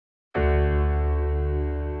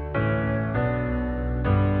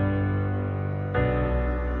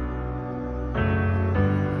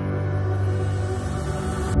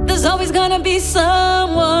There's always gonna be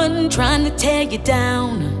someone trying to tear you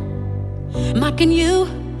down, mocking you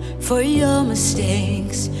for your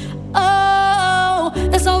mistakes. Oh,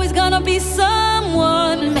 there's always gonna be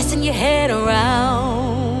someone messing your head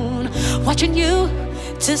around, watching you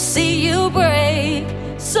to see you break.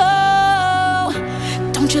 So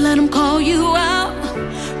don't you let them call you out,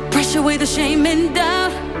 brush away the shame and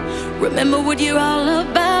doubt. Remember what you're all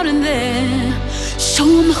about, and then show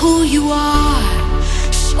them who you are.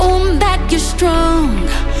 Show them that you're strong.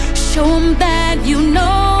 Show them that you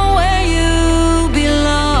know where you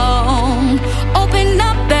belong. Open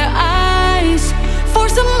up their eyes,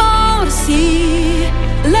 force them all to see.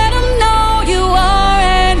 Let them know you are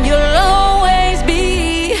and you'll always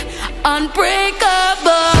be unbreakable.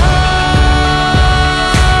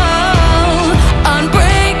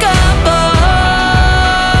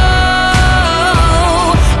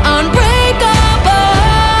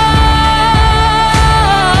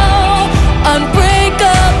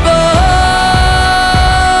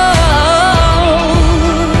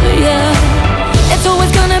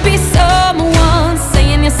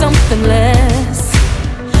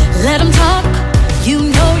 Let them talk, you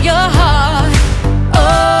know your heart.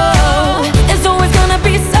 Oh, there's always gonna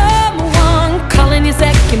be someone calling you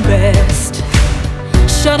second best.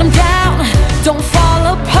 Shut them down, don't fall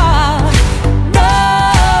apart. No,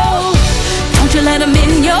 don't you let them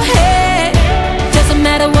in your head. Doesn't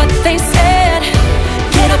matter what they said.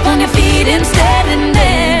 Get up on your feet instead, and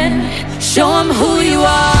then show them who you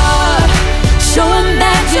are. Show them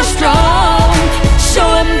that you're strong. Show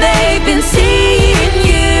them they've been seeing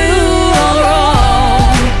you all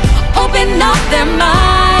wrong. Open up their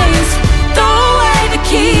minds, throw away the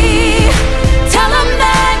key. Tell them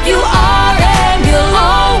that you are and you'll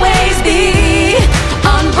always be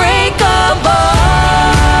unbreakable.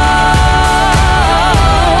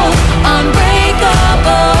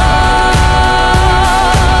 Unbreakable.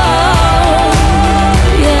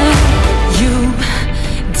 Yeah, you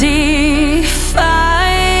define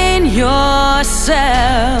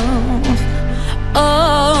yourself.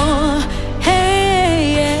 Oh,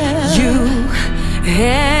 hey, yeah. You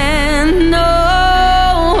and no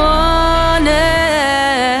one else.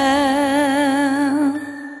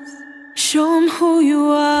 Show them who you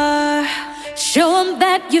are. Show them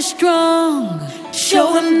that you're strong.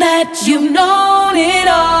 Show them that you've known it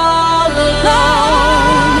all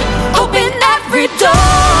along. Open every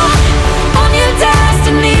door.